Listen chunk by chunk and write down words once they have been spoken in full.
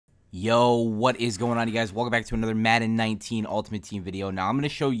Yo, what is going on, you guys? Welcome back to another Madden 19 Ultimate Team video. Now, I'm going to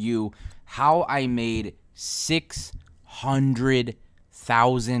show you how I made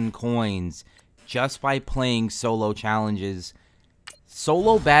 600,000 coins just by playing solo challenges.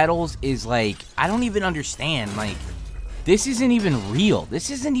 Solo battles is like, I don't even understand. Like, this isn't even real. This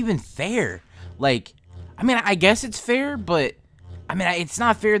isn't even fair. Like, I mean, I guess it's fair, but I mean, it's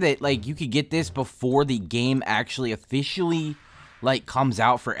not fair that, like, you could get this before the game actually officially like comes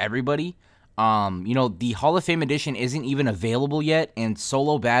out for everybody. You know, the Hall of Fame edition isn't even available yet, and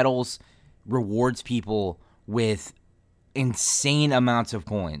solo battles rewards people with insane amounts of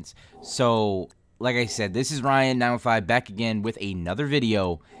coins. So, like I said, this is Ryan 915 back again with another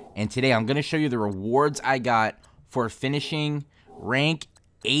video, and today I'm going to show you the rewards I got for finishing rank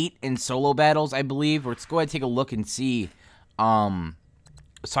 8 in solo battles, I believe. Let's go ahead and take a look and see. So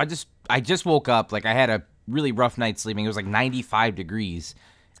I just woke up. Like, I had a really rough night sleeping. It was like 95 degrees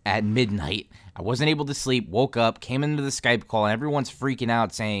at midnight. I wasn't able to sleep, woke up, came into the Skype call, and everyone's freaking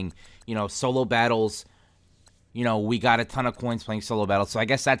out saying, you know, solo battles, you know, we got a ton of coins playing solo battles. So I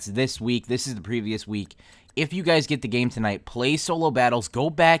guess that's this week. This is the previous week. If you guys get the game tonight, play solo battles, go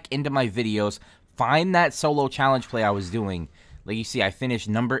back into my videos, find that solo challenge play I was doing. Like you see, I finished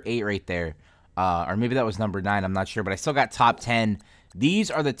number 8 right there. Or maybe that was number 9, I'm not sure, but I still got top 10.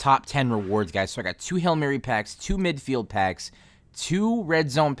 These are the top 10 rewards, guys. So I got 2 Hail Mary packs, 2 midfield packs, 2 red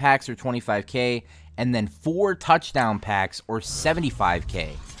zone packs or 25K, and then 4 touchdown packs or 75K.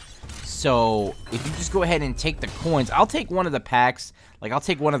 So if you just go ahead and take the coins, I'll take one of the packs. Like, I'll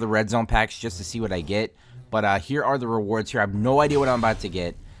take one of the red zone packs just to see what I get. But here are the rewards here. I have no idea what I'm about to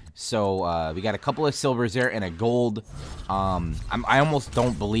get. So we got a couple of silvers there and a gold. I almost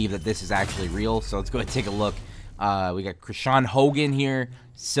don't believe that this is actually real. So let's go ahead and take a look. We got Krishan Hogan here,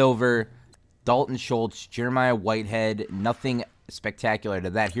 silver, Dalton Schultz, Jeremiah Whitehead, nothing spectacular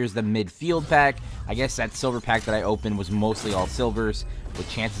to that. Here's the midfield pack. I guess that silver pack that I opened was mostly all silvers with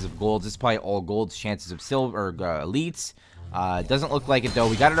chances of golds. This is probably all golds, chances of silver, or elites. Doesn't look like it, though.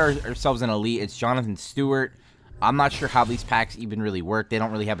 We got it ourselves an elite. It's Jonathan Stewart. I'm not sure how these packs even really work. They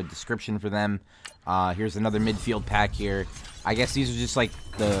don't really have a description for them. Here's another midfield pack here. I guess these are just like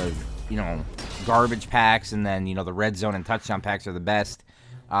the, you know, garbage packs, and then, you know, the red zone and touchdown packs are the best.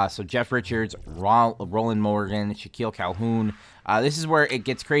 So Jeff Richards, Roland Morgan, Shaquille Calhoun. This is where it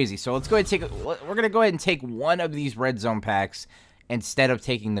gets crazy. So let's go ahead and we're going to go ahead and take one of these red zone packs instead of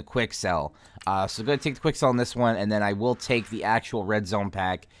taking the quick sell. So go ahead and take the quick sell on this one, and then I will take the actual red zone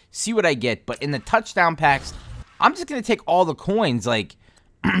pack, see what I get. But in the touchdown packs, I'm just going to take all the coins. Like,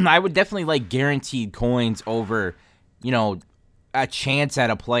 I would definitely like guaranteed coins over, you know, a chance at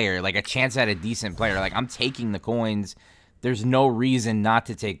a player, like a chance at a decent player. Like, I'm taking the coins. There's no reason not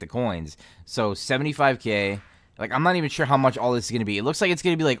to take the coins. So 75K, like, I'm not even sure how much all this is going to be. It looks like it's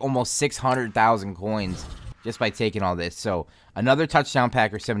going to be like almost 600,000 coins just by taking all this. So another touchdown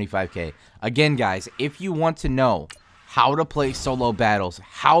pack or 75K. Again, guys, if you want to know how to play solo battles,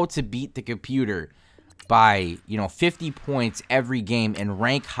 how to beat the computer by, you know, 50 points every game and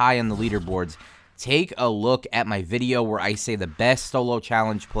rank high on the leaderboards, take a look at my video where I say the best solo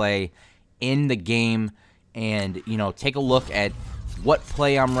challenge play in the game, and, you know, take a look at what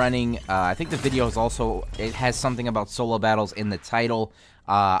play I'm running. I think the video is also, it has something about solo battles in the title.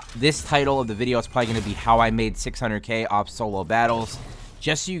 This title of the video is probably going to be how I made 600K off solo battles,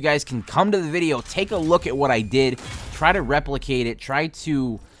 just so you guys can come to the video, take a look at what I did, try to replicate it, try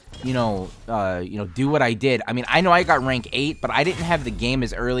to, you know, do what I did. I mean, I know I got rank 8, but I didn't have the game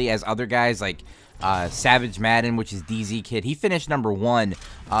as early as other guys like Savage Madden, which is DZ Kid. He finished number 1,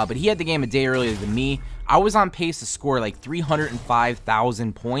 but he had the game a day earlier than me. I was on pace to score like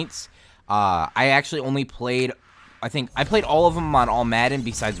 305,000 points. I actually only played, I think I played all of them on All Madden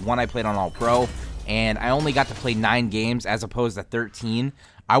besides one I played on All Pro, and I only got to play 9 games as opposed to 13.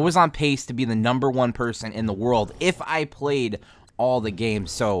 I was on pace to be the #1 person in the world if I played all the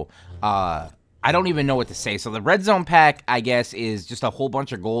games. So I don't even know what to say. So the red zone pack, I guess, is just a whole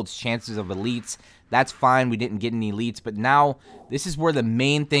bunch of golds, chances of elites. That's fine. We didn't get any elites, but now this is where the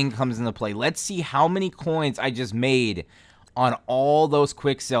main thing comes into play. Let's see how many coins I just made on all those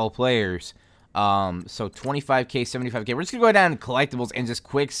quick sell players. So 25K, 75K. We're just gonna go down to collectibles and just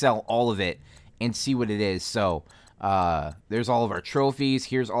quick sell all of it and see what it is. So there's all of our trophies.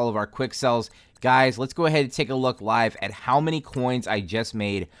 Here's all of our quick sells. Guys, let's go ahead and take a look live at how many coins I just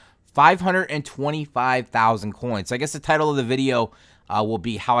made. 525,000 coins. So I guess the title of the video will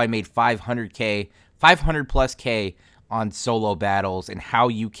be how I made 500K, 500 plus K on solo battles, and how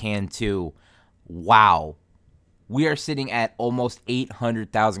you can too. Wow. We are sitting at almost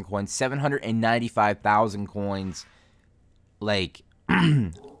 800,000 coins, 795,000 coins. Like,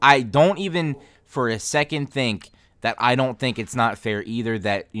 I don't even for a second think that I don't think it's not fair either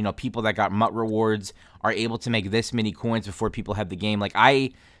that, you know, people that got MUT rewards are able to make this many coins before people have the game. Like,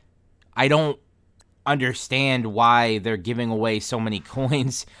 I don't understand why they're giving away so many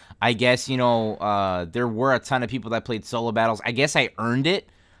coins. I guess, you know, there were a ton of people that played solo battles. I guess I earned it.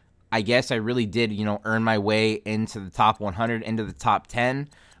 I guess I really did, you know, earn my way into the top 100, into the top 10.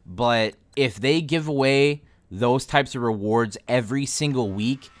 But if they give away those types of rewards every single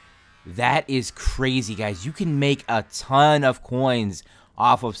week, that is crazy, guys. You can make a ton of coins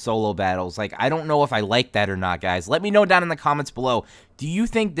off of solo battles. Like, I don't know if I like that or not, guys. Let me know down in the comments below. Do you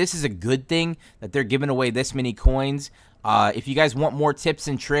think this is a good thing that they're giving away this many coins? If you guys want more tips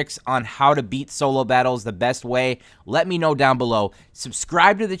and tricks on how to beat solo battles the best way, let me know down below.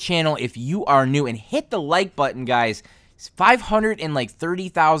 Subscribe to the channel if you are new, and hit the like button, guys. It's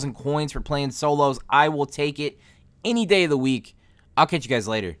 530,000 coins for playing solos. I will take it any day of the week. I'll catch you guys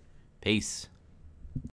later. Peace.